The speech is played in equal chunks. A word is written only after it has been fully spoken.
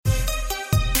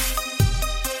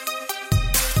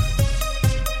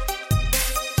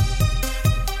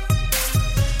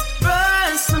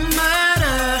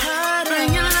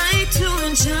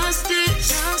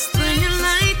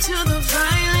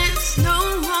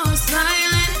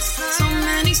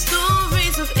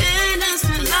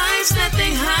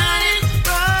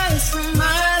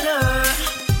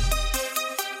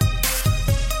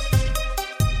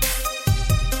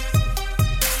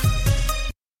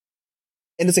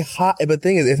And it's a hot, but the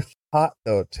thing is, it's hot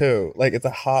though, too. Like, it's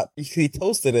a hot, he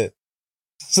toasted it.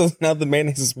 So now the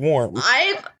mayonnaise is warm.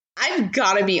 I've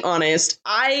got to be honest.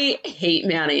 I hate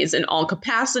mayonnaise in all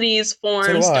capacities,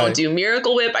 forms. So don't do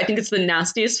Miracle Whip. I think it's the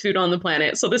nastiest food on the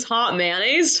planet. So this hot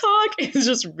mayonnaise talk is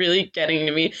just really getting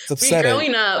to me. It's upsetting.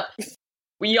 Growing up,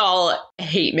 we all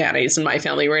hate mayonnaise in my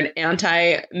family. We're an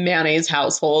anti-mayonnaise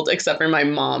household, except for my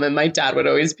mom. And my dad would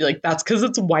always be like, that's because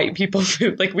it's white people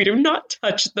food. Like, we do not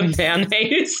touch the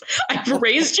mayonnaise. I've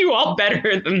raised you all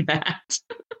better than that.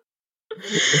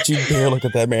 But you dare look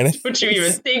at that mayonnaise. Don't you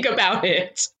even think about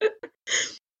it.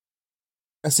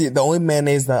 I see. The only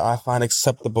mayonnaise that I find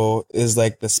acceptable is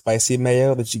like the spicy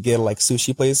mayo that you get at like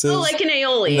sushi places. Oh, like an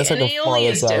aioli. Like an aioli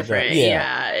is different.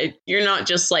 Yeah. You're not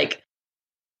just like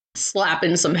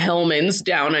slapping some Hellmann's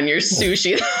down on your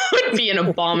sushi. That would be an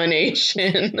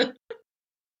abomination.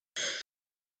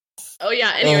 Oh,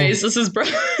 yeah. Anyways, this is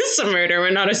Brothers of Murder.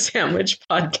 We're not a sandwich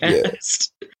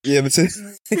podcast. Yeah, this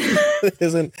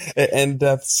isn't an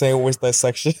in-depth sandwich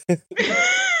dissection.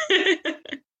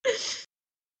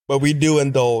 But we do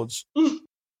indulge. I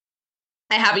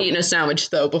have eaten a sandwich,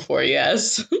 though, before,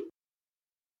 yes.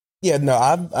 Yeah, no,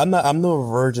 I'm no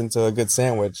virgin to a good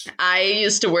sandwich. I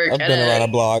used to work at around a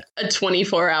block. A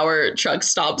 24-hour truck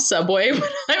stop Subway when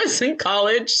I was in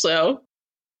college, so...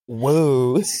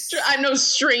 Whoa. I'm no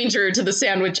stranger to the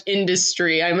sandwich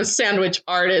industry. I'm a sandwich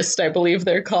artist, I believe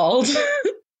they're called.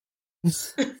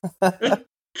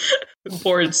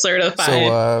 Board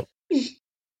certified.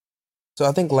 So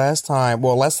I think last time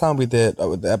we did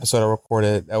the episode I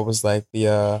recorded, that was like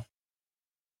this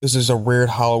is a weird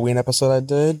Halloween episode I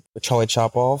did with Charlie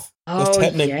Chopoff. Oh,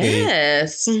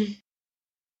 yes.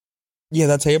 Yeah,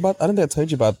 did I tell you about? I don't think I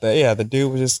told you about that. Yeah, the dude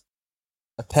was just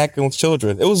attacking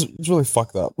children. It was really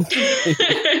fucked up.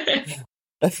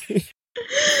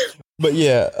 But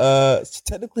yeah, so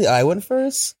technically I went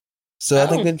first. So I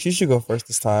think that you should go first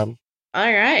this time.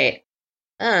 All right.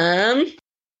 All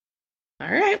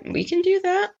right, we can do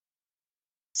that.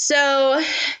 So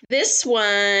this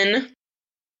one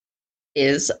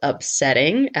is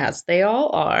upsetting, as they all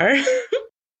are.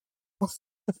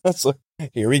 So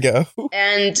here we go.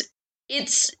 And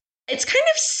it's kind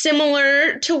of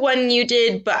similar to one you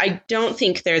did, but I don't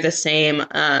think they're the same.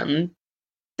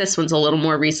 This one's a little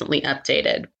more recently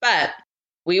updated, but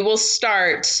we will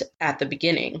start at the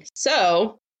beginning.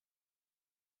 So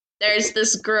there's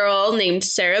this girl named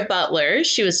Sarah Butler.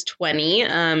 She was 20,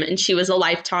 and she was a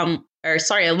longtime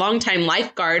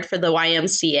lifeguard for the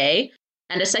YMCA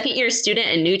and a second-year student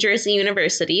at New Jersey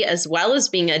University, as well as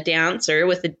being a dancer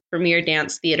with the Premier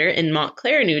Dance Theater in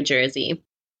Montclair, New Jersey.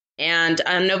 And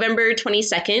on November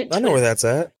 22nd... I know where that's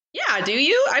at. Yeah, do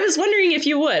you? I was wondering if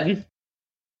you would.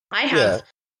 I have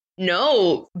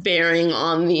no bearing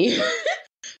on the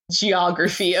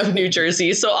geography of New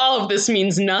Jersey, so all of this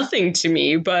means nothing to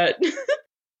me, but...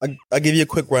 I'll give you a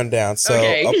quick rundown. So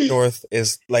up north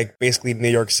is like basically New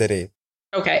York City.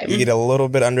 Okay. You get a little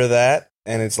bit under that,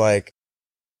 and it's like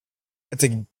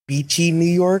beachy New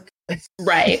York.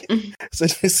 Right. So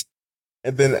just...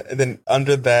 And then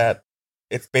under that,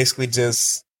 it's basically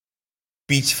just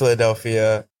beach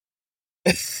Philadelphia.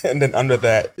 And then under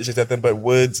that, it's just nothing but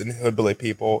woods and hillbilly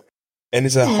people. And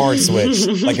it's a hard switch.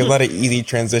 Like, it's not an easy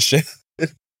transition.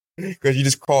 Because you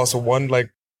just cross one,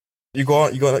 like, you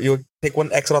take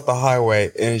one exit off the highway,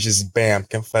 and it's just, bam,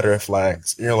 Confederate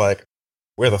flags. And you're like,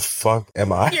 where the fuck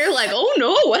am I? You're like, oh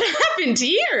no, what happened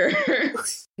here?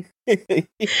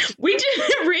 We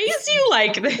didn't raise you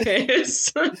like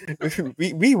this.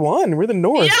 we won. We're the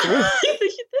North. Yeah,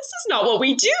 this is not what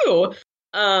we do.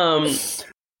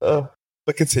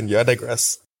 But continue. I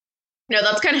digress. No,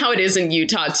 that's kind of how it is in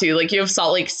Utah too. Like, you have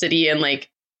Salt Lake City, and like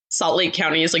Salt Lake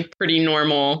County is like pretty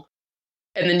normal.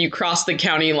 And then you cross the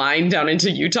county line down into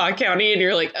Utah County, and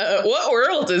you're like, what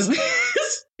world is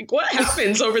this? Like, what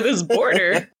happens over this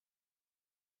border?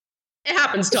 It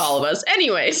happens to all of us.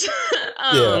 Anyways,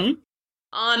 on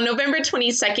November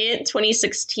 22nd,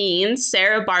 2016,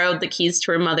 Sarah borrowed the keys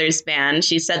to her mother's van.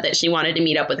 She said that she wanted to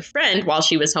meet up with a friend while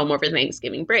she was home over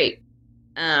Thanksgiving break.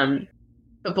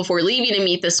 But before leaving to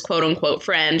meet this quote-unquote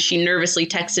friend, she nervously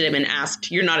texted him and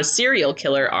asked, "You're not a serial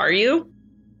killer, are you?"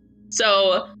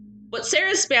 So what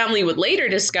Sarah's family would later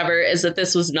discover is that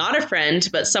this was not a friend,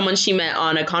 but someone she met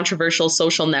on a controversial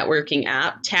social networking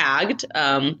app, Tagged,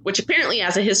 which apparently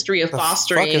has a history of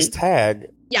fostering... The fuck is Tag?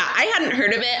 Yeah, I hadn't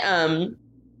heard of it,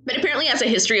 but apparently has a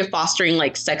history of fostering,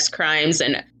 like, sex crimes,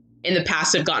 and in the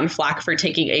past have gotten flack for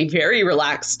taking a very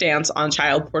relaxed stance on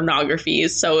child pornography.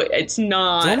 So it's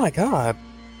not... Oh my God.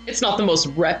 It's not the most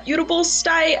reputable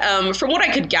site. From what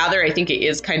I could gather, I think it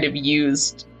is kind of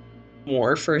used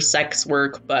more for sex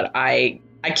work, but I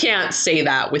I can't say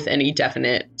that with any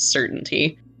definite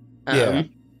certainty. Yeah.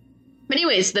 But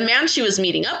anyways, the man she was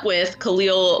meeting up with,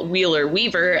 Khalil Wheeler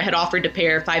Weaver, had offered to pay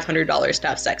her $500 to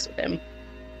have sex with him.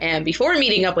 And before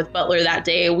meeting up with Butler that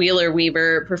day, Wheeler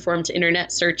Weaver performed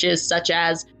internet searches such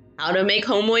as how to make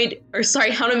homemade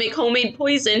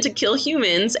poison to kill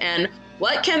humans, and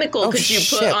what chemical could you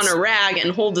put on a rag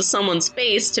and hold to someone's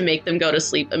face to make them go to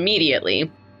sleep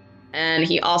immediately. And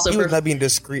he also... He was not being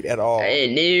discreet at all.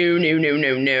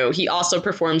 No. He also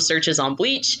performed searches on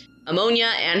bleach, ammonia,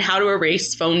 and how to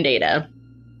erase phone data.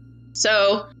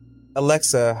 So...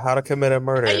 Alexa, how to commit a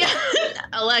murder. Yeah.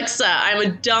 Alexa, I'm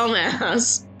a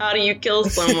dumbass. How do you kill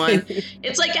someone?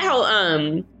 It's like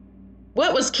how,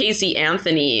 what was Casey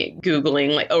Anthony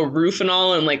Googling? Like,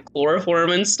 Rufinol and, like, chloroform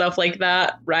and stuff like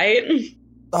that, right?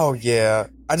 Oh, yeah.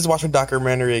 I just watched a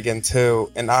documentary again, too,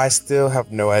 and I still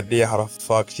have no idea how the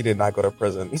fuck she did not go to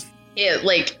prison.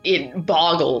 It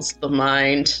boggles the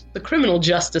mind. The criminal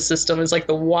justice system is like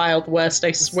the Wild West,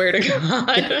 I swear to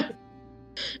God.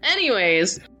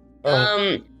 Anyways,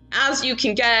 as you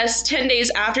can guess, 10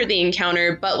 days after the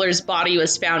encounter, Butler's body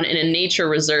was found in a nature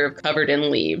reserve covered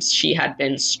in leaves. She had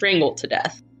been strangled to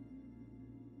death.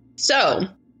 So,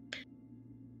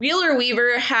 Wheeler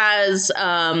Weaver has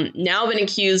now been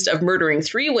accused of murdering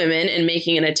 3 women and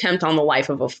making an attempt on the life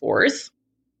of a 4th.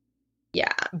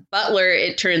 Yeah, Butler,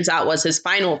 it turns out, was his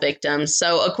final victim.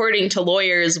 So, according to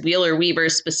lawyers, Wheeler Weaver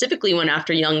specifically went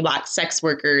after young Black sex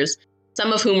workers,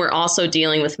 some of whom were also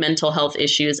dealing with mental health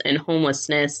issues and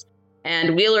homelessness.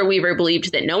 And Wheeler Weaver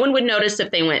believed that no one would notice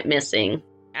if they went missing.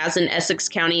 As an Essex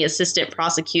County Assistant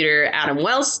Prosecutor Adam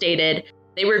Wells stated,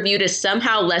 they were viewed as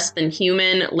somehow less than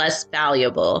human, less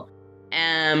valuable.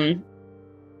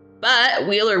 But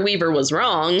Wheeler Weaver was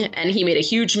wrong, and he made a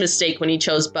huge mistake when he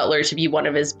chose Butler to be one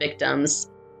of his victims.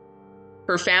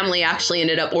 Her family actually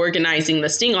ended up organizing the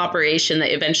sting operation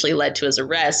that eventually led to his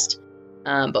arrest,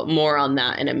 but more on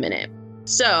that in a minute.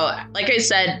 So, like I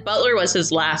said, Butler was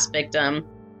his last victim.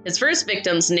 His first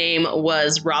victim's name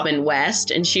was Robin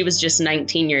West, and she was just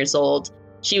 19 years old.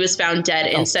 She was found dead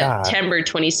in September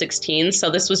 2016, so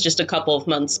this was just a couple of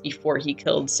months before he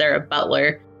killed Sarah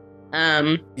Butler.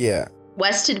 Yeah.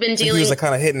 West had been So dealing... he was like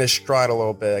kind of hitting his stride a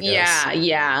little bit, I guess.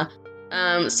 Yeah.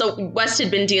 So West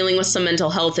had been dealing with some mental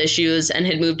health issues and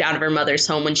had moved out of her mother's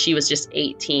home when she was just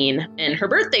 18. And her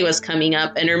birthday was coming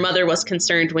up, and her mother was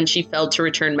concerned when she failed to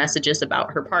return messages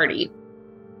about her party.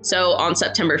 So on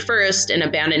September 1st, an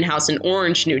abandoned house in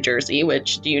Orange, New Jersey,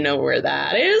 which, do you know where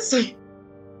that is?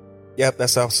 Yep,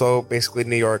 that's also basically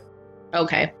New York.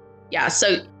 Okay. Yeah,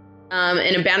 so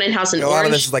an abandoned house in A Orange... lot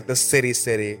of this is like the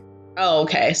city. Oh,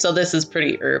 okay. So this is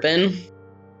pretty urban.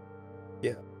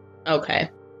 Yeah. Okay.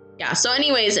 Yeah, so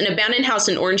anyways, an abandoned house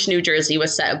in Orange, New Jersey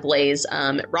was set ablaze.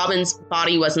 Robin's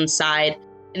body was inside,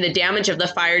 and the damage of the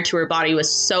fire to her body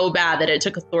was so bad that it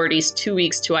took authorities 2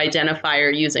 weeks to identify her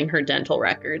using her dental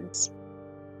records.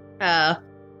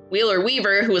 Wheeler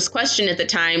Weaver, who was questioned at the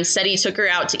time, said he took her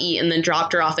out to eat and then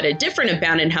dropped her off at a different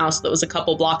abandoned house that was a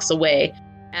couple blocks away.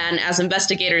 And as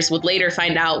investigators would later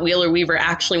find out, Wheeler Weaver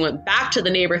actually went back to the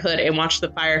neighborhood and watched the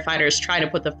firefighters try to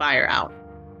put the fire out.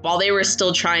 While they were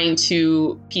still trying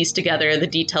to piece together the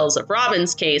details of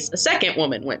Robin's case, a second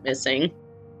woman went missing.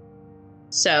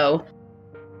 So,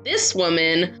 this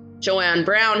woman, Joanne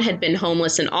Brown, had been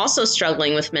homeless and also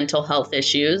struggling with mental health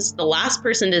issues. The last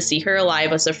person to see her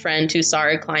alive was a friend who saw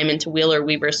her climb into Wheeler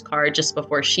Weaver's car just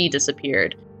before she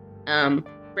disappeared.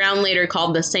 Brown later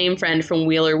called the same friend from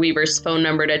Wheeler Weaver's phone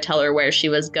number to tell her where she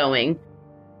was going.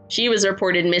 She was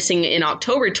reported missing in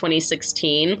October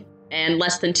 2016, and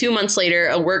less than 2 months later,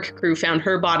 a work crew found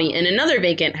her body in another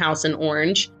vacant house in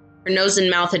Orange. Her nose and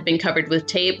mouth had been covered with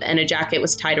tape, and a jacket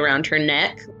was tied around her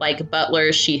neck. Like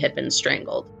Butler, she had been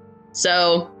strangled.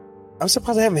 So... I'm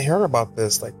surprised I haven't heard about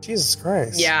this. Like, Jesus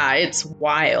Christ. Yeah, it's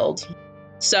wild.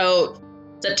 So,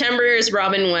 September is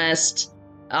Robin West.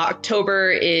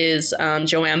 October is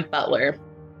Joanne Butler.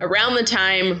 Joanne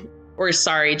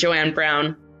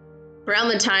Brown. Around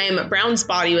the time Brown's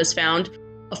body was found,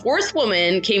 a 4th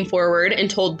woman came forward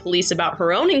and told police about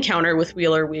her own encounter with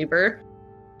Wheeler Weaver,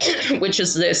 which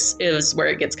is where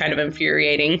it gets kind of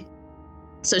infuriating.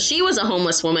 So she was a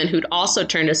homeless woman who'd also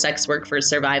turned to sex work for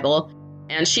survival,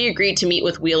 and she agreed to meet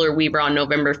with Wheeler Weaver on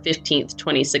November 15th,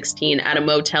 2016 at a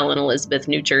motel in Elizabeth,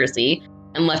 New Jersey,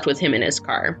 and left with him in his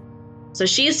car. So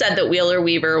she said that Wheeler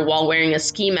Weaver, while wearing a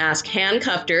ski mask,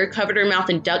 handcuffed her, covered her mouth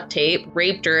in duct tape,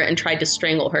 raped her, and tried to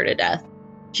strangle her to death.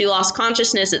 She lost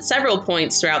consciousness at several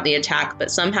points throughout the attack, but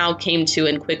somehow came to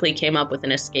and quickly came up with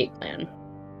an escape plan.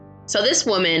 So this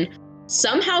woman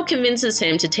somehow convinces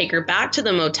him to take her back to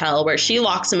the motel, where she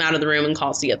locks him out of the room and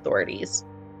calls the authorities.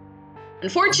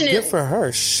 Unfortunately, good for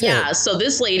her. Shit. Yeah, so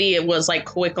this lady was like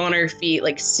quick on her feet,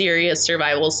 like serious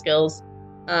survival skills.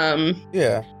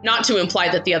 Yeah. Not to imply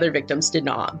that the other victims did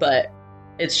not, but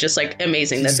it's just like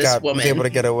amazing that this woman was able to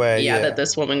get away. Yeah, that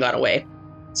this woman got away.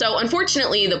 So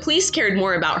unfortunately, the police cared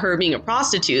more about her being a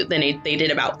prostitute than they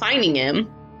did about finding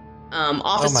him.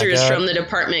 Officers from the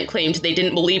department claimed they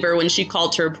didn't believe her when she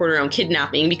called to report her own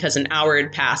kidnapping because an hour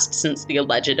had passed since the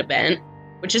alleged event,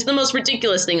 which is the most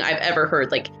ridiculous thing I've ever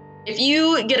heard. Like, if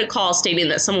you get a call stating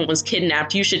that someone was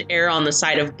kidnapped, you should err on the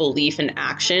side of belief and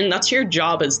action. That's your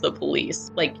job as the police.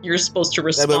 Like, you're supposed to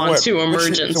respond to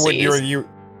emergencies.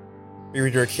 You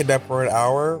were kidnapped for an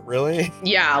hour? Really?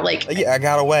 Yeah, like I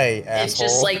got away, asshole. It's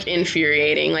just like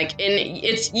infuriating. Like, and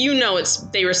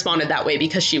they responded that way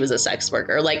because she was a sex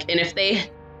worker. Like, and if they...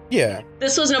 Yeah.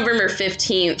 This was November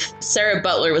 15th. Sarah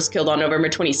Butler was killed on November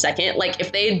 22nd. Like,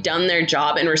 if they had done their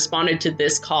job and responded to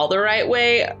this call the right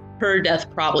way, her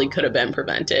death probably could have been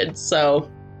prevented.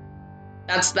 So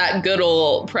that's that good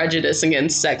old prejudice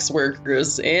against sex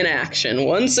workers in action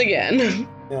once again.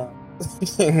 Yeah.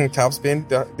 Cops doing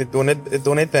their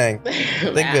thing.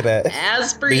 They good at.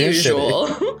 As per usual.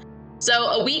 So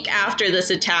a week after this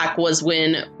attack was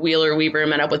when Wheeler Weaver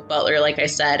met up with Butler, like I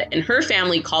said, and her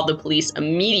family called the police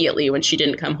immediately when she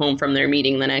didn't come home from their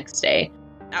meeting the next day.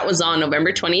 That was on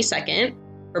November 22nd.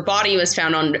 Her body was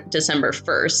found on December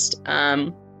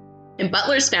 1st. And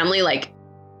Butler's family, like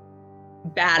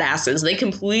badasses, they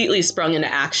completely sprung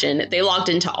into action. They logged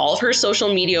into all of her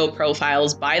social media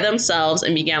profiles by themselves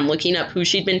and began looking up who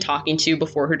she'd been talking to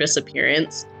before her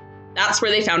disappearance. That's where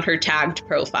they found her tagged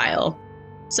profile.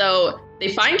 So they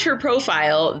find her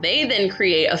profile. They then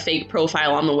create a fake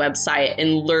profile on the website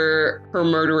and lure her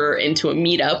murderer into a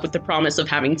meetup with the promise of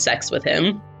having sex with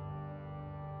him.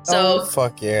 So,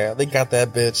 fuck yeah. They got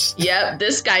that bitch. Yep.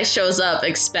 This guy shows up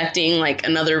expecting like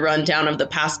another rundown of the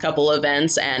past couple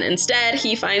events, and instead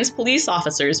he finds police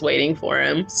officers waiting for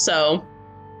him. So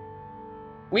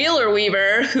Wheeler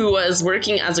Weaver, who was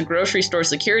working as a grocery store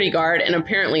security guard and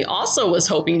apparently also was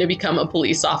hoping to become a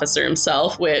police officer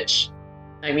himself, which,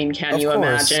 I mean, can you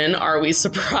imagine? Are we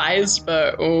surprised?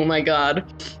 But oh my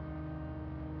God.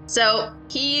 So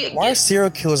why are serial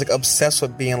killers like obsessed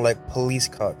with being like police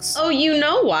cucks? Oh, you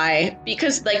know why?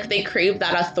 Because like they crave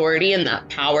that authority and that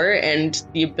power and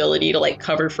the ability to like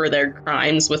cover for their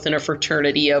crimes within a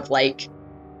fraternity of like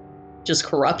just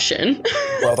corruption.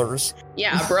 Brothers.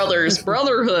 Yeah, brothers,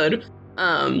 brotherhood.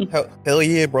 Hell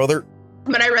yeah, brother.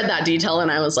 But I read that detail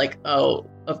and I was like, oh,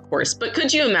 of course. But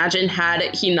could you imagine had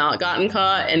he not gotten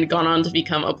caught and gone on to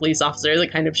become a police officer, the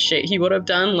kind of shit he would have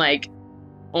done? Like,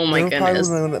 oh my goodness.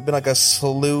 There would have been like a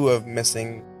slew of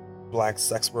missing black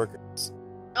sex workers.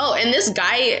 Oh, and this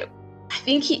guy, I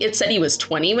think it said he was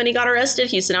 20 when he got arrested.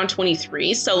 He's now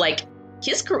 23. So like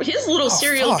his little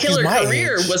serial killer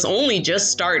career was only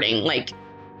just starting. Like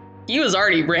he was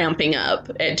already ramping up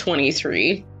at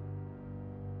 23.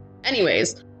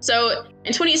 Anyways, so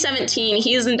in 2017,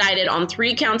 he is indicted on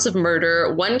 3 counts of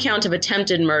murder, 1 count of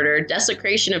attempted murder,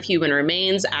 desecration of human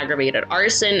remains, aggravated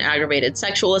arson, aggravated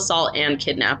sexual assault, and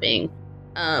kidnapping.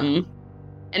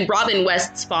 And Robin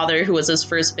West's father, who was his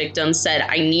first victim, said,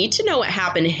 "I need to know what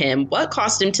happened to him. What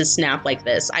caused him to snap like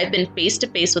this? I've been face to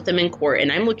face with him in court,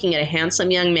 and I'm looking at a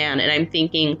handsome young man, and I'm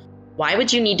thinking, why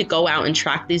would you need to go out and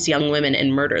track these young women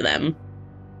and murder them?"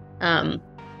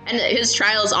 And his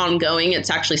trial is ongoing. It's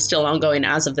actually still ongoing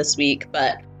as of this week.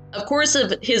 But of course,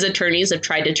 his attorneys have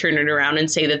tried to turn it around and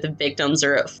say that the victims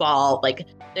are at fault. Like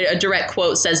a direct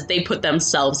quote says they put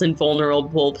themselves in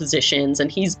vulnerable positions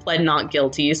and he's pled not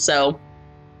guilty. So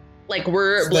like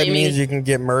we're blaming. That means you can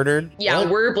get murdered? Yeah, what?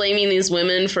 We're blaming these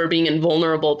women for being in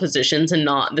vulnerable positions and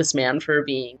not this man for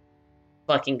being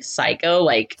fucking psycho.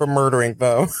 Like for murdering,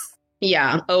 though.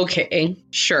 Yeah, okay,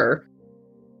 sure.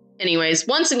 Anyways,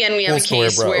 once again, we have a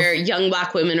case where young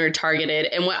black women are targeted.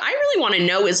 And what I really want to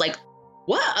know is, like,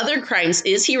 what other crimes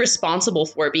is he responsible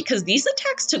for? Because these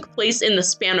attacks took place in the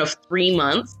span of 3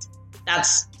 months.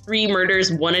 That's 3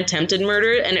 murders, 1 attempted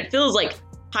murder. And it feels like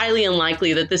highly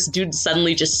unlikely that this dude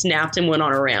suddenly just snapped and went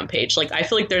on a rampage. Like, I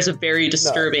feel like there's a very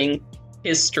disturbing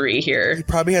history here. He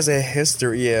probably has a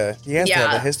history, yeah. He has to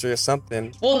have a history of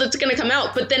something. Well, that's going to come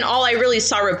out. But then all I really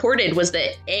saw reported was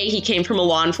that A, he came from a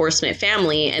law enforcement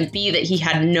family, and B, that he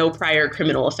had no prior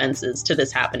criminal offenses to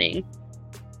this happening.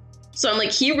 So I'm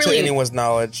like, he really... To anyone's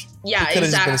knowledge. Yeah, he exactly.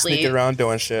 Just been sneaking around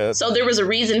doing shit. So there was a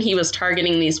reason he was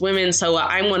targeting these women. So what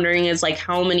I'm wondering is, like,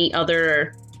 how many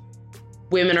other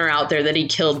women are out there that he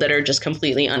killed that are just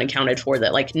completely unaccounted for,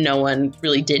 that, like, no one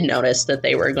really did notice that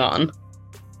they were gone.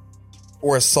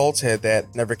 Or assaulted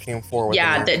that never came forward.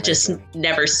 Yeah, that just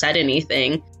never said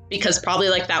anything. Because probably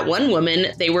like that one woman,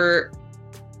 they were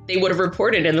they would have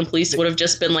reported and the police would have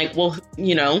just been like, well,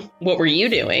 you know, what were you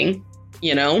doing?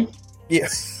 You know? Yeah.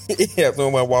 Yeah. So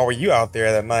why were you out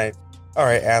there that night? All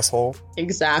right, asshole.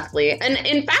 Exactly. And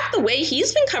in fact, the way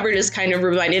he's been covered has kind of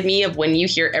reminded me of when you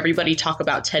hear everybody talk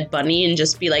about Ted Bundy and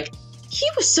just be like, he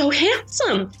was so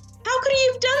handsome. How could he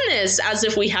have done this? As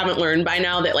if we haven't learned by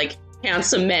now that, like,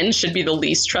 handsome men should be the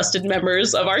least trusted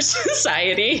members of our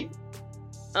society.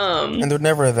 And they're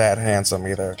never that handsome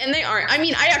either. And they aren't. I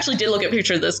mean, I actually did look at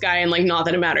pictures of this guy and, like, not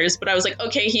that it matters, but I was like,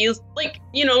 okay, he's, like,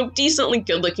 you know, decently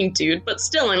good looking dude. But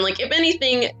still, I'm like, if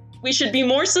anything, we should be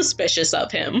more suspicious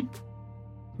of him.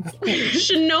 We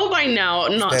should know by now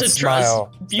not to trust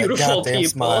beautiful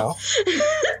people.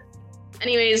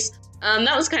 Anyways,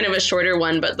 that was kind of a shorter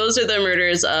one, but those are the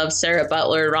murders of Sarah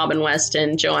Butler, Robin West,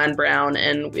 and Joanne Brown,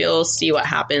 and we'll see what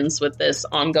happens with this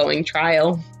ongoing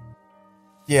trial.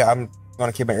 Yeah, I'm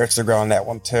going to keep my ears to the ground on that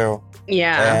one, too.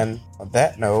 Yeah. And on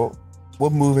that note,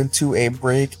 we'll move into a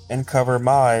break and cover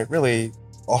my really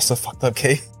also fucked up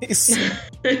case.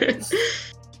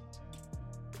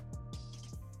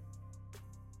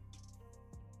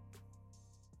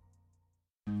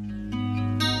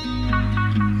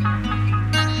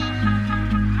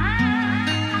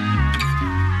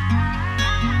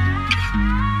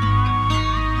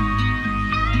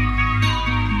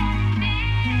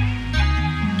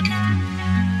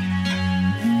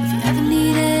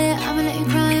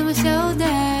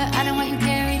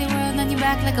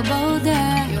 Like a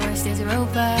boulder, your worst days are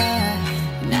over.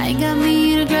 Now you got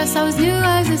me in a dress I always knew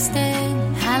existed.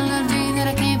 Had a little dream that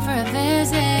I came for a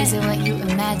visit. Is it what you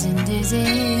imagined, is it?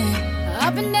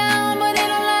 Up and down, but it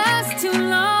don't last too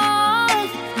long.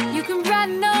 You can write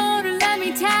a note or let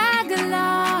me tag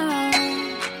along.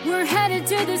 We're headed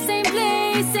to the same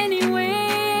place anyway.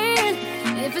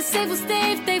 If it's safe, we'll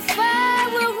stay. If they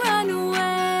fight, we'll run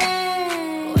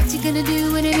away. What you gonna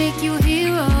do when they make you a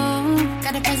hero?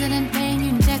 Got a president paying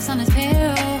you checks on his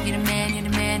payroll. You're the man in the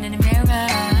mirror.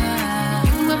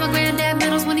 You were my granddad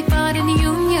medals when he fought in the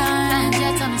Union. Flying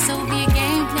jets on the Soviet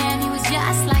game plan. He was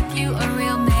just like you, a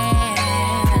real man.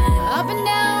 Up and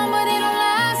down, but it don't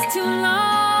last too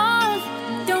long.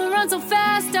 Don't run so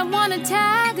fast, I wanna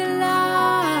tag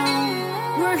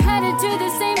along. We're headed to the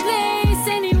same place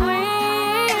anyway.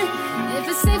 If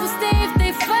it's safe, we'll stay. If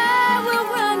they fight, we'll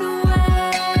run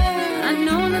away. I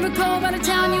know another call by the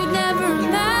town you'd never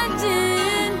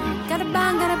imagine. Got a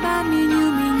bond, me and you,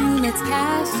 let's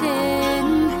cash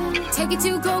in. Take it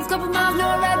to Cove, couple miles,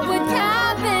 no redwood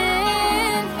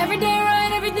cabin. Every day right,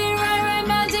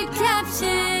 magic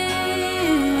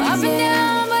caption. Up and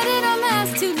down, but it don't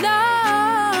last too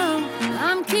long.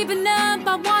 I'm keeping up,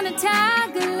 I wanna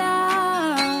tag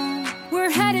along. We're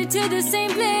headed to the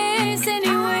same place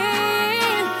anyway.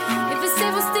 If it's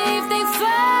safe, we'll stay. If they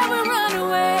fight, we'll run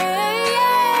away.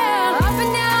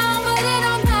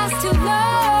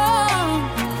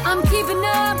 Keeping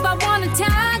up, I wanna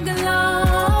tag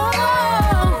along.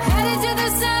 Headed to the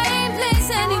same place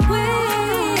anyway.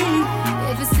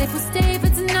 If it's safe, we'll stay. If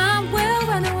it's not, we'll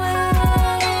run away.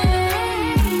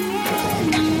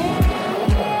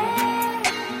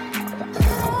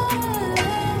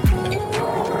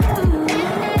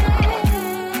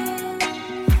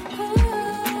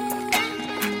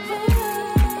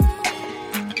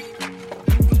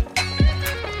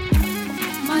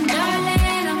 My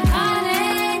darling, I'm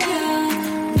calling you.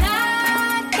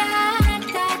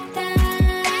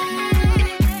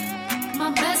 My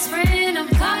best friend, I'm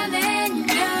calling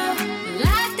you.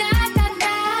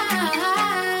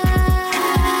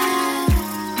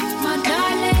 My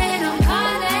darling, I'm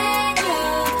calling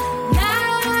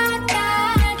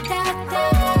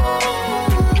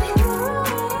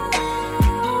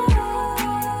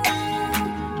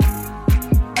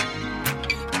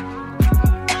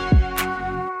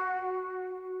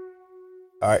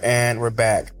All right, and we're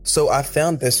back. So I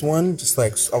found this one, just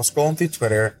like, I was scrolling through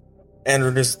Twitter, and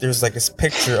there's like this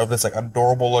picture of this like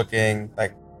adorable looking,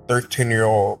 like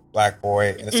 13-year-old black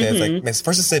boy, and it says like,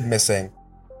 first it said missing.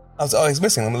 I was, oh, he's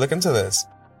missing, let me look into this.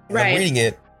 And I'm reading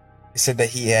it, it said that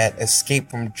he had escaped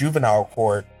from juvenile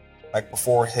court, like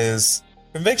before his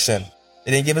conviction.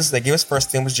 They gave his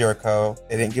first name was Jericho.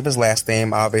 They didn't give his last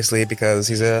name, obviously, because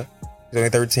he's only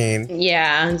 13.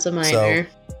 Yeah, it's a minor. So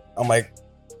I'm like,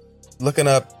 looking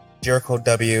up Jericho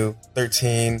W,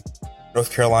 13,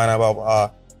 North Carolina, blah,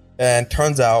 blah, and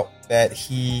turns out that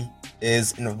he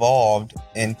is involved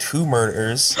in 2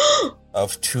 murders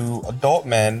of 2 adult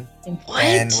men. What?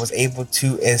 And was able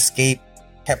to escape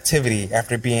captivity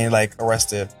after being like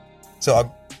arrested.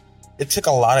 So it took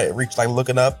a lot of reach, like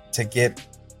looking up to get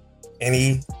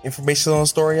any information on the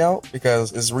story out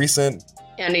because it's recent.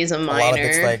 And he's a minor. A lot of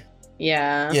it's like,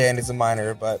 Yeah. Yeah, and he's a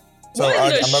minor, but so what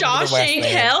in the I'm not gonna Shawshank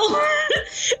hell?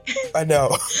 I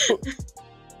know.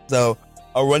 So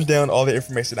I'll run down all the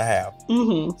information I have.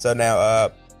 Mm-hmm. So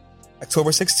now, October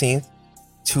 16th,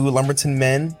 2 Lumberton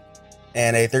men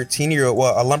and a 13-year-old,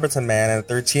 a Lumberton man and a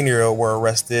 13-year-old were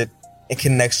arrested in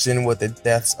connection with the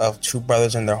deaths of 2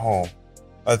 brothers in their home.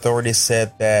 Authorities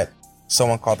said that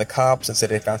someone called the cops and said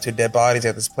they found 2 dead bodies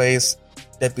at this place.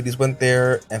 Deputies went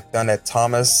there and found that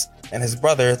Thomas and his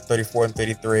brother, 34 and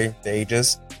 33, the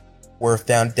ages, were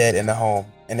found dead in the home.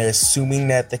 And they're assuming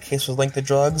that the case was linked to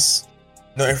drugs.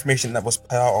 No information that was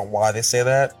put out on why they say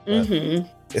that. Mm-hmm.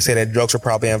 They say that drugs were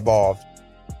probably involved.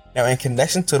 Now, in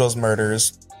connection to those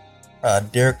murders,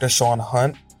 Derek Deshaun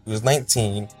Hunt, who was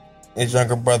 19, his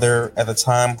younger brother at the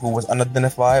time, who was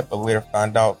unidentified but later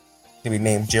found out to be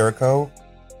named Jericho,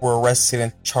 were arrested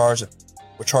and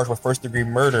were charged with first-degree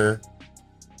murder.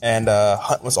 And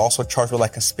Hunt was also charged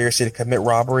with conspiracy to commit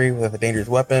robbery with a dangerous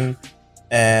weapon,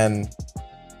 and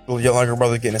the younger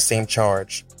brother getting the same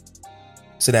charge.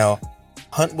 So now,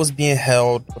 Hunt was being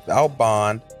held without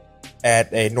bond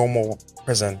at a normal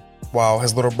prison, while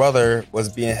his little brother was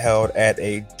being held at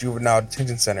a juvenile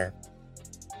detention center.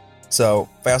 So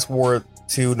fast forward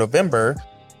to November,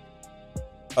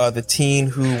 the teen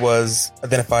who was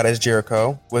identified as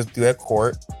Jericho was due at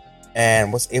court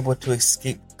and was able to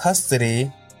escape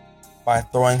custody by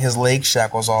throwing his leg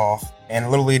shackles off and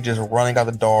literally just running out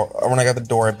the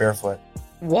door barefoot.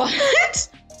 What?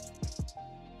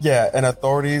 Yeah, and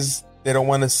authorities, they don't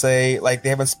want to say, they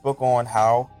haven't spoke on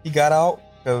how he got out.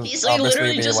 He's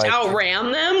literally just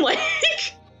outran them?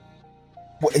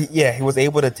 Well, yeah, he was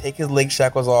able to take his leg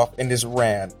shackles off and just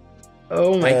ran.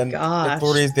 Oh my gosh.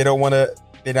 Authorities, they don't want to,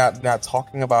 they're not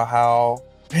talking about how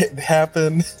it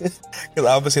happened. Because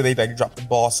obviously they dropped the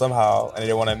ball somehow and they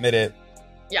don't want to admit it.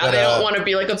 Yeah, but, they don't want to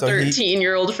be a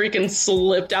 13-year-old freaking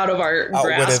slipped out of our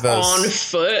grasp on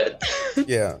foot.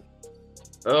 Yeah.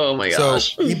 Oh my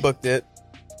gosh. So he booked it.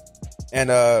 And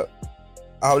out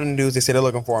in the news, they say they're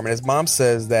looking for him. And his mom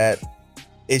says that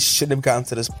it shouldn't have gotten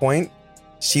to this point.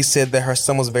 She said that her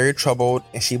son was very troubled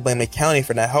and she blamed the county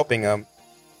for not helping him.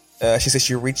 She said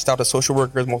she reached out to social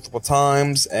workers multiple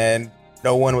times and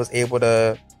no one was able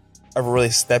to ever really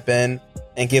step in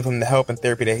and give him the help and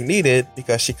therapy that he needed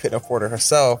because she couldn't afford it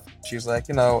herself. She was like,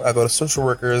 I go to social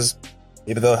workers,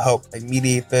 maybe they'll help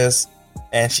mediate this.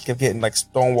 And she kept getting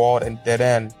stonewalled and dead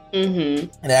end.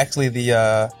 Mm-hmm. And actually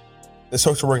the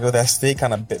social worker of that state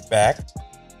kind of bit back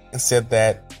and said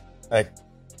that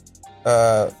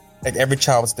every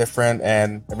child is different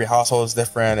and every household is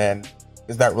different and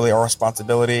is that really our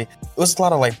responsibility? It was a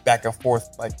lot of back and forth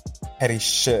petty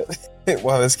shit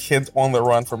while this kid's on the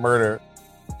run for murder.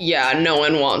 Yeah, no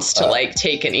one wants to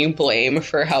take any blame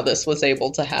for how this was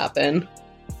able to happen.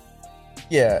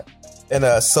 Yeah, and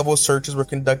several searches were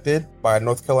conducted by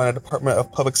North Carolina Department of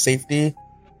Public Safety,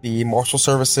 the Marshal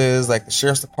Services, the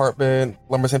Sheriff's Department,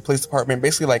 Lumberton Police Department,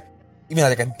 basically even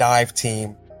a dive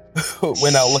team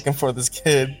went out looking for this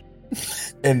kid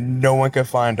and no one could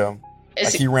find him.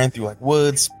 He ran through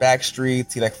woods, back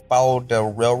streets. He followed the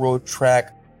railroad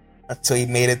track until he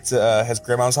made it to his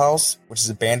grandma's house, which is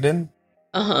abandoned.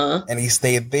 Uh-huh. And he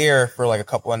stayed there for a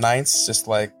couple of nights, just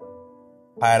hide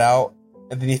out.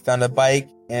 And then he found a bike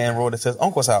and rode it to his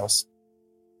uncle's house.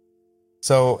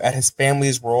 So at his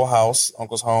family's rural house,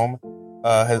 uncle's home,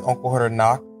 his uncle heard a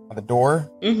knock on the door.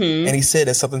 Mm-hmm. And he said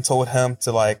that something told him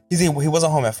to he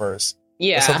wasn't home at first.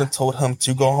 Yeah. But something told him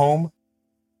to go home.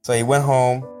 So he went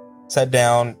home, sat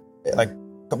down, a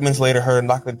couple minutes later heard a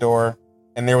knock at the door,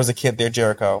 and there was a kid there,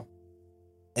 Jericho.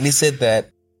 And he said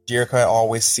that Jericho had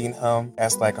always seen him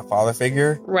as a father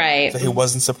figure. Right. So he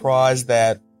wasn't surprised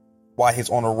that while he's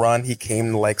on a run, he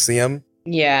came to see him.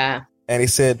 Yeah. And he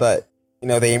said that,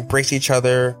 they embraced each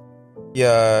other. He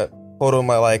told him,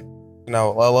 I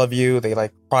love you. They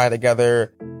cry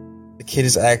together. The kid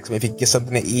just asked him if he could get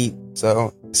something to eat.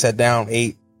 So he sat down,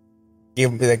 ate, gave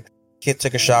him, the kid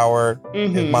took a shower.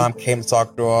 Mm-hmm. His mom came to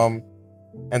talk to him.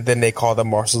 And then they called the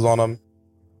marshals on him.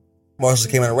 Marshals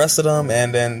came and arrested him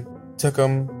and then took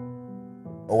him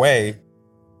away.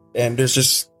 And there's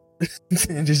just,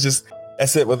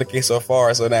 that's it with the case so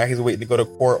far. So now he's waiting to go to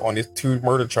court on these 2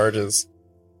 murder charges.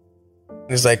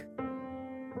 And it's a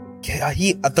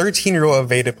 13-year-old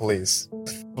evaded police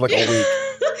for a week.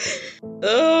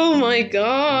 Oh my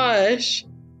gosh.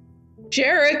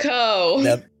 Jericho.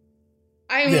 Now,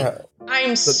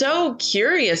 I'm so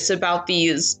curious about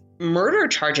these murder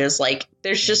charges.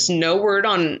 There's just no word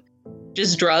on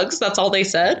just drugs. That's all they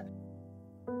said.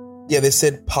 Yeah, they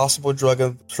said possible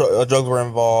drugs were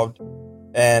involved,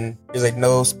 and there's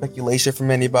no speculation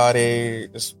from anybody.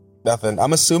 Just Nothing.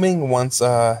 I'm assuming once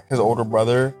his older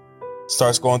brother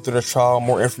starts going through the trial,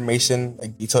 more information,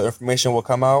 like detailed information, will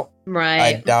come out. I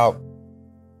Right. doubt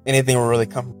anything will really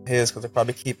come from his because they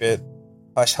probably keep it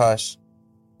hush hush.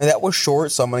 And that was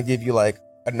short, so I'm gonna give you like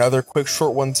another quick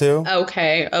short one too.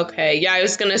 Okay. Yeah, I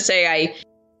was gonna say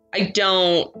I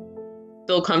don't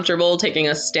feel comfortable taking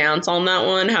a stance on that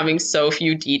one, having so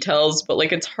few detals, but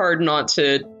like it's hard not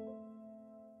to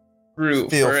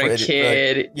root Feel for a it,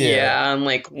 kid. like, yeah. Yeah, and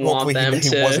like want Hopefully them he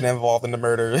to. wasn't involved in the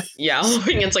murder. Yeah,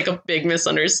 hoping it's like a big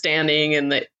misunderstanding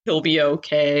and that he'll be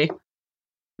okay.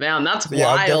 Man, that's Yeah,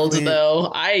 I'll wild definitely-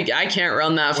 though. I can't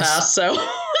run that fast, so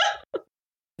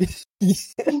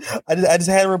I just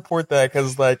had to report that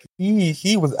because like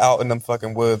he was out in them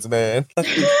fucking woods, man.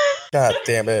 God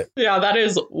damn it. yeah, that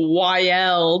is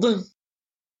wild.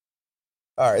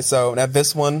 All right, so now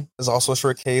this one is also a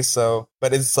short case, so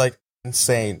but it's like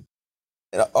insane.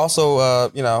 And also,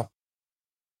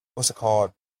 what's it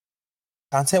called?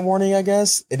 Content warning, I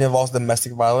guess. It involves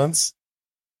domestic violence.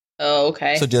 Oh,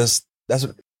 okay. So just that's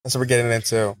what we're getting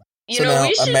into. You so know, now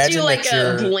we should imagine do like that a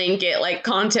you're- blanket like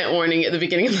content warning at the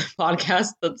beginning of the podcast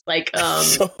that's like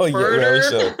Oh, yeah, we murder.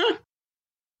 should.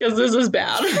 Because this is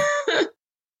bad.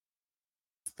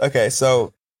 Okay,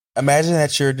 so imagine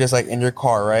that you're just like in your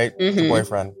car, right? With your Mhm.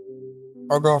 boyfriend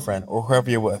or girlfriend or whoever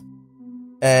you're with,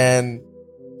 and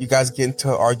you guys get into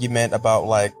an argument about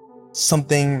like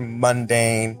something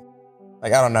mundane.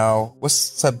 Like, I don't know, what's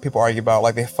some people argue about?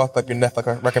 Like they fucked up your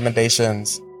Netflix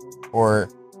recommendations, or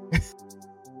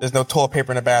there's no toilet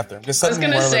paper in the bathroom. Just I was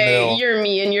something gonna say run-of-the-mill. you're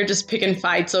me and you're just picking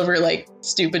fights over like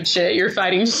stupid shit. You're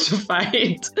fighting just to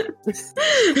fight.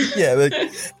 Yeah,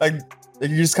 like you're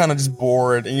just kind of just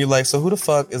bored, and you're like, so who the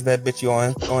fuck is that bitch you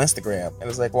on Instagram? And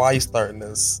it's like, why are you starting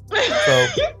this? So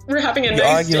We're having a you're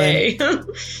nice arguing. day.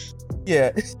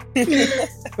 Yeah.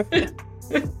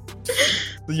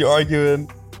 So you're arguing,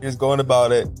 you're just going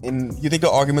about it, and you think the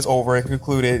argument's over and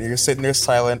concluded, and you're sitting there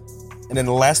silent, and then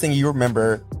the last thing you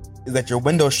remember is that your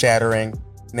window's shattering,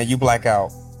 and then you black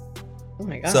out. Oh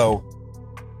my god. So,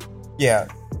 yeah.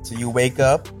 So you wake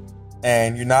up,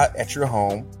 and you're not at your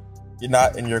home, you're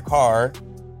not in your car,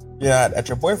 you're not at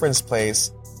your boyfriend's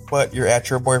place, but you're at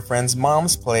your boyfriend's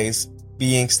mom's place,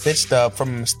 being stitched up from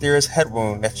a mysterious head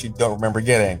wound that you don't remember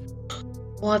getting.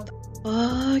 What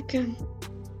the fuck?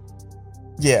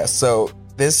 Yeah, so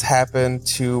this happened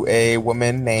to a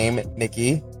woman named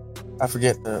Nikki. I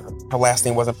forget her last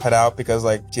name wasn't put out because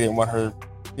like she didn't want her,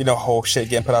 whole shit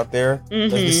getting put out there.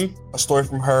 There's just a story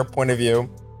from her point of view.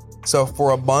 So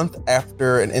for a month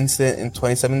after an incident in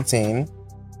 2017,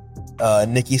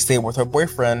 Nikki stayed with her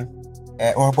boyfriend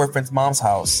at her boyfriend's mom's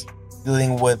house,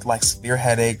 dealing with like severe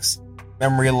headaches,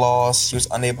 memory loss. She was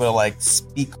unable to like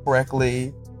speak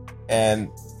correctly, and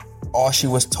all she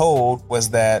was told was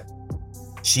that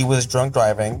she was drunk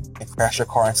driving and crashed her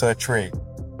car into a tree.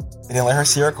 They didn't let her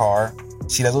see her car.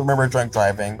 She doesn't remember drunk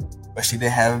driving, but she did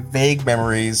have vague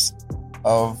memories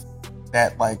of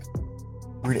that like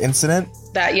weird incident.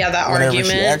 That Whenever argument.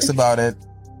 she asked about it,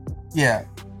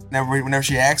 whenever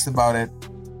she asked about it,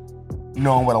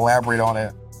 no one would elaborate on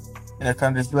it, and they're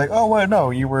kind of just be like, "Oh, well, no,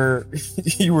 you were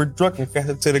you were drunk and crashed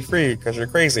into the tree because you're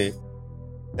crazy,"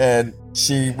 and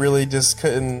she really just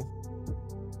couldn't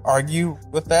argue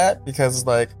with that because it's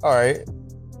like, all right,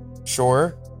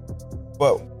 sure.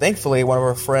 But thankfully, one of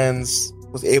her friends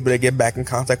was able to get back in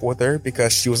contact with her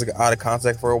because she was like, out of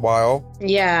contact for a while.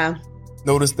 Yeah.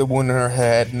 Noticed the wound in her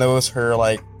head, noticed her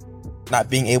like not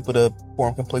being able to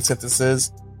form complete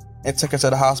sentences, and took her to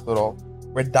the hospital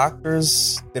where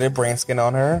doctors did a brain scan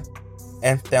on her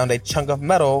and found a chunk of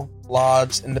metal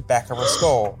lodged in the back of her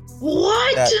skull.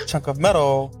 What? That chunk of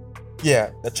metal,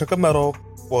 the chunk of metal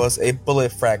was a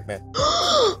bullet fragment.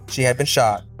 She had been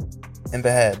shot in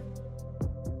the head.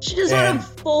 She just had a And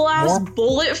full ass more-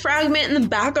 bullet fragment in the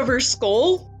back of her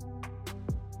skull?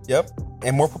 Yep.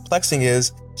 And more perplexing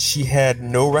is she had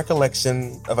no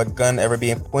recollection of a gun ever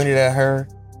being pointed at her.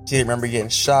 She didn't remember getting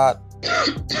shot.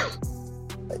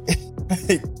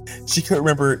 She couldn't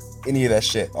remember any of that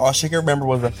shit. All she could remember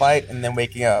was the fight and then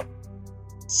waking up.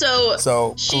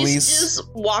 So She's she's just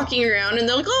walking around and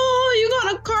they're like, oh, you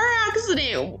got a car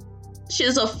accident. She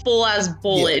has a full ass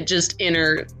bullet just in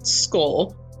her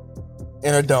skull.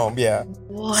 in her dome, yeah.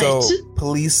 What? So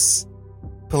police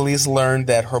learned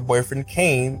that her boyfriend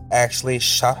Kane actually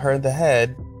shot her in the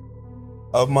head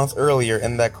a month earlier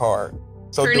in that car.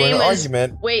 So Her during name an is-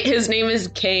 argument, Wait, his name is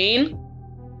Kane?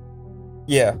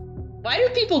 yeah. Why do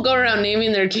people go around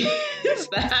naming their kids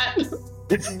that?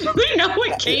 Do they know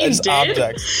what Kane It's did?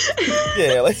 objects.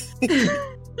 Yeah, like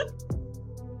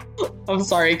I'm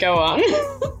sorry, go on.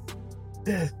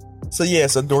 So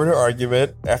during the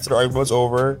argument, after the argument was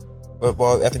over,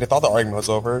 well, after they thought the argument was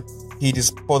over, he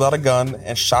just pulled out a gun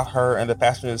and shot her in the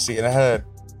passenger seat in the head.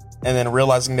 And then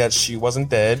realizing that she wasn't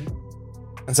dead,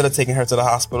 instead of taking her to the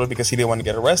hospital because he didn't want to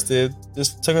get arrested,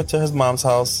 just took her to his mom's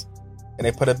house and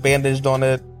they put a bandage on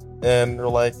it and were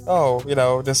like, oh,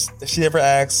 just if she ever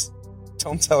asks,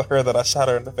 don't tell her that I shot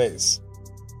her in the face.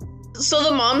 So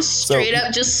the mom straight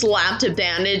up just slapped a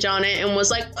bandage on it and was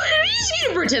like, I just need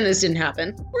to pretend this didn't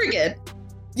happen. We're good.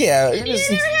 Yeah. It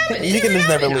never happened. You can just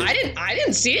never leave. I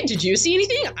didn't see it. Did you see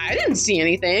anything? I didn't see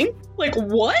anything. Like,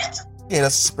 what? Yeah,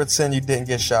 let's pretend you didn't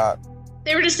get shot.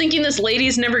 They were just thinking this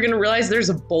lady's never going to realize there's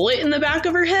a bullet in the back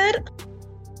of her head?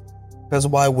 Because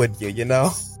why would you,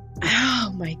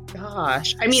 Oh my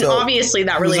gosh. I mean, obviously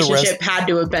that relationship had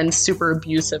to have been super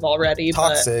abusive already.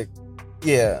 Toxic. But...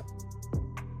 Yeah.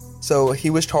 So he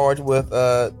was charged with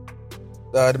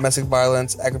domestic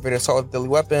violence, aggravated assault with a deadly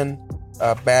weapon,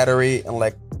 battery, and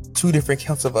like 2 different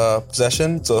counts of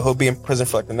possession. So he'll be in prison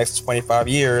for like the next 25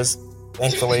 years,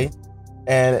 thankfully.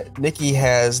 And Nikki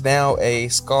has now a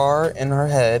scar in her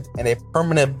head and a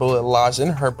permanent bullet lodged in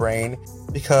her brain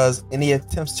because any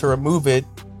attempts to remove it,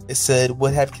 it said,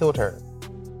 would have killed her.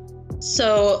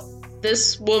 So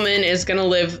this woman is going to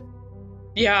live,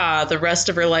 the rest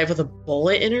of her life with a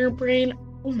bullet in her brain?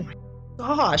 Oh my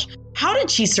gosh. How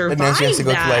did she survive that? And then she has to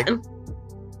go through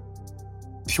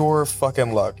like pure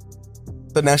fucking luck.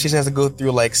 So now she has to go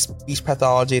through like speech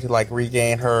pathology to like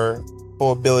regain her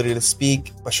full ability to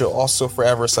speak, but she'll also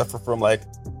forever suffer from like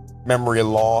memory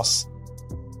loss.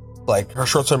 Like her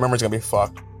short-term memory is gonna be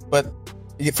fucked. But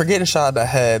for getting shot in the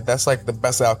head, that's like the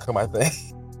best outcome, I think.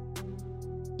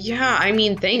 Yeah, I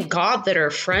mean, thank God that her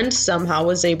friend somehow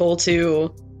was able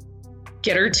to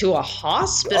get her to a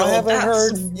hospital. I haven't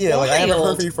heard. Yeah, like I haven't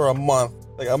heard from you for a month.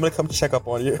 Like I'm gonna come check up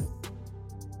on you.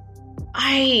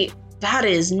 That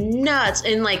is nuts.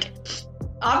 And like,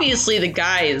 obviously the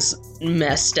guy is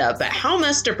messed up, but how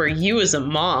messed up are you as a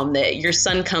mom that your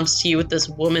son comes to you with this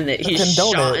woman that he's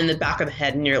shot in the back of the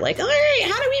head, and you're like, all right,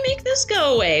 how do we make this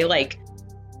go away? Like,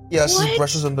 yeah, she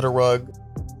brushes under the rug.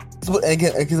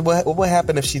 Again, what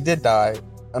happened if she did die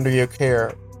under your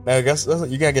care? Now, I guess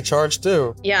you gotta get charged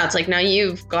too. Yeah, it's like now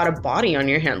you've got a body on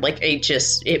your hand. Like,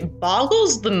 it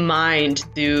boggles the mind,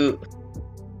 dude.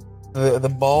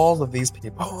 The balls of these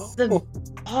people.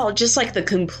 Just like the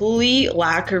complete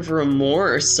lack of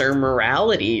remorse or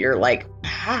morality. You're like,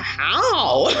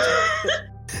 how?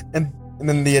 and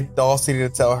then the audacity to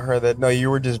tell her that, no, you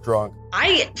were just drunk.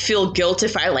 I feel guilt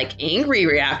if I like angry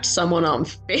react someone on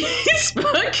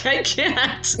Facebook. I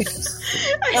can't.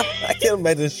 I can't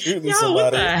imagine shooting somebody.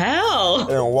 What the hell?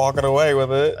 And walking away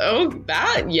with it. Oh,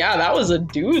 that was a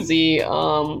doozy.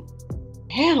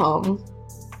 Damn.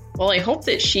 Well, I hope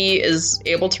that she is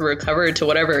able to recover to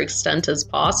whatever extent as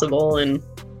possible. And,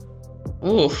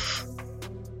 oof,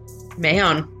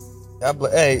 man.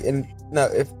 Hey, and no,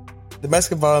 if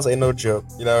domestic violence ain't no joke,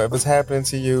 if it's happening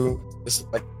to you, it's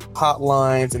like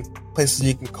hotlines and places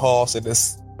you can call. So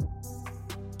just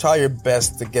try your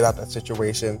best to get out that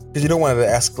situation because you don't want it to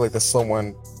escalate to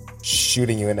someone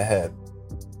shooting you in the head.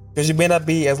 Because you may not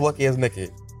be as lucky as Nikki.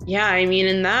 Yeah, I mean,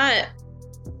 and that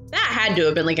had to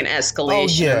have been like an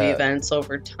escalation of events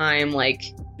over time. Like,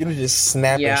 you know, just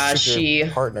snap and shoot your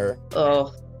partner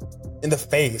in the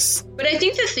face. But I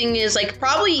think the thing is, like,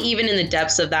 probably even in the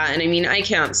depths of that, and I mean, I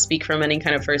can't speak from any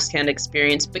kind of firsthand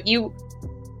experience, but you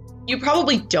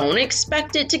probably don't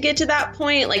expect it to get to that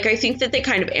point. Like, I think that they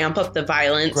kind of amp up the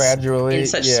violence gradually in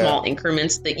such small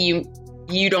increments that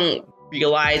you don't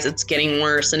realize it's getting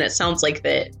worse. And it sounds like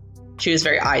that she was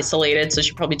very isolated, so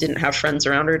she probably didn't have friends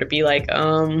around her to be like,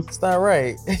 it's not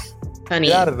right. Honey,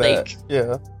 get out of that. Like,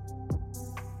 yeah.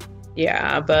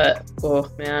 Yeah, but oh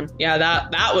man. Yeah,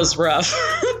 that was rough.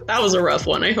 That was a rough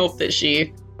one. I hope that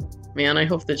she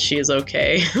is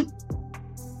okay.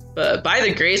 But by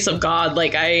the grace of God,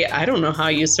 like I don't know how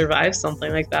you survive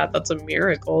something like that. That's a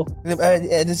miracle.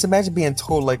 And just imagine being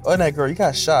told, like, oh, that girl, you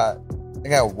got shot. I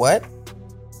got what?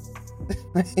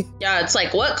 Yeah, it's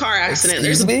like, what car accident?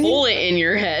 There's a bullet in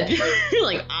your head. You're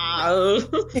like, huh?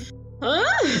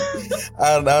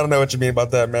 I don't know what you mean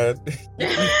about that, man.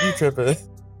 You tripping.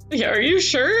 Yeah, are you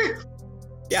sure?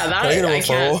 Yeah, that I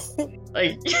can't.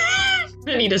 Like,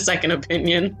 I need a second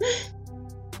opinion.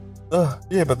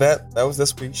 Yeah, but that was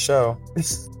this week's show.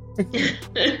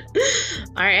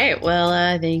 All right.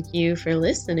 Well, thank you for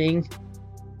listening.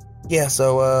 Yeah.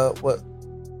 So, what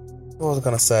was I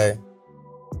gonna say?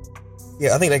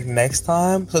 Yeah, I think like next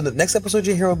time. So the next episode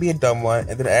you hear will be a dumb one,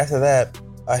 and then after that,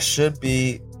 I should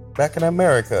be back in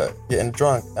America, getting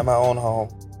drunk at my own home.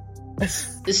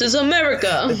 This is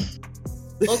America.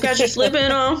 We'll catch you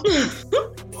slipping on.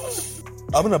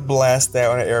 I'm gonna blast that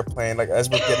on an airplane, like as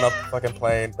we're getting off the fucking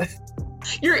plane.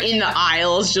 You're in the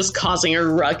aisles just causing a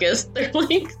ruckus. They're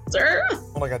like, sir.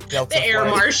 Like a Delta the air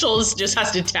flight. marshals just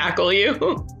has to tackle you.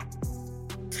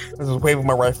 I was waving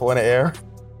my rifle in the air.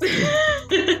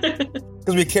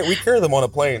 Because we carry them on the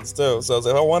planes too. So if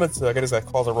I wanted to, I could just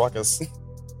cause a ruckus.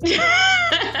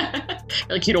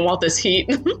 Like, you don't want this heat.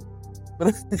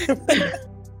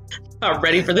 Not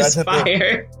ready for this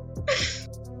fire.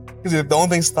 Because the only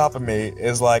thing stopping me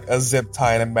is like a zip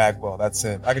tie and a mag weld. That's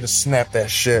it. I can just snap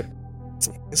that shit.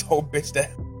 This whole bitch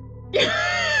down.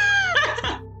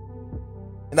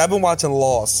 And I've been watching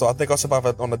Lost, so I think I'll survive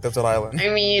on the desert island. I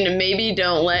mean, maybe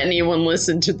don't let anyone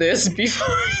listen to this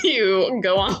before you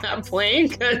go on that plane,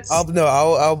 because I'll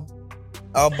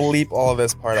bleep all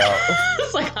this part out.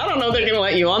 It's like, I don't know if they're gonna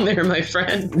let you on there, my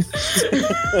friend.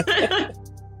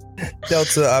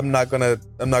 Delta, I'm not gonna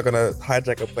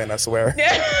hijack a plane, I swear.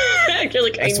 You're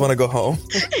like, I just want to go home.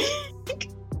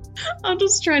 I'm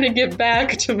just trying to get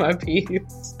back to my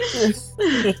peeps.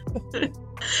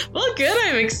 Well, good.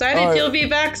 I'm excited you'll be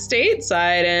back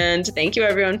stateside, and thank you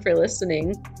everyone for listening.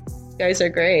 You guys are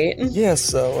great. Yeah,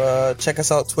 so check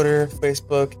us out, Twitter,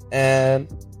 Facebook, and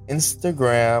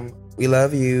Instagram. We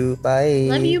love you. Bye.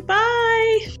 Love you.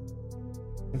 Bye.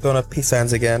 I'm throwing up peace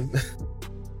signs again.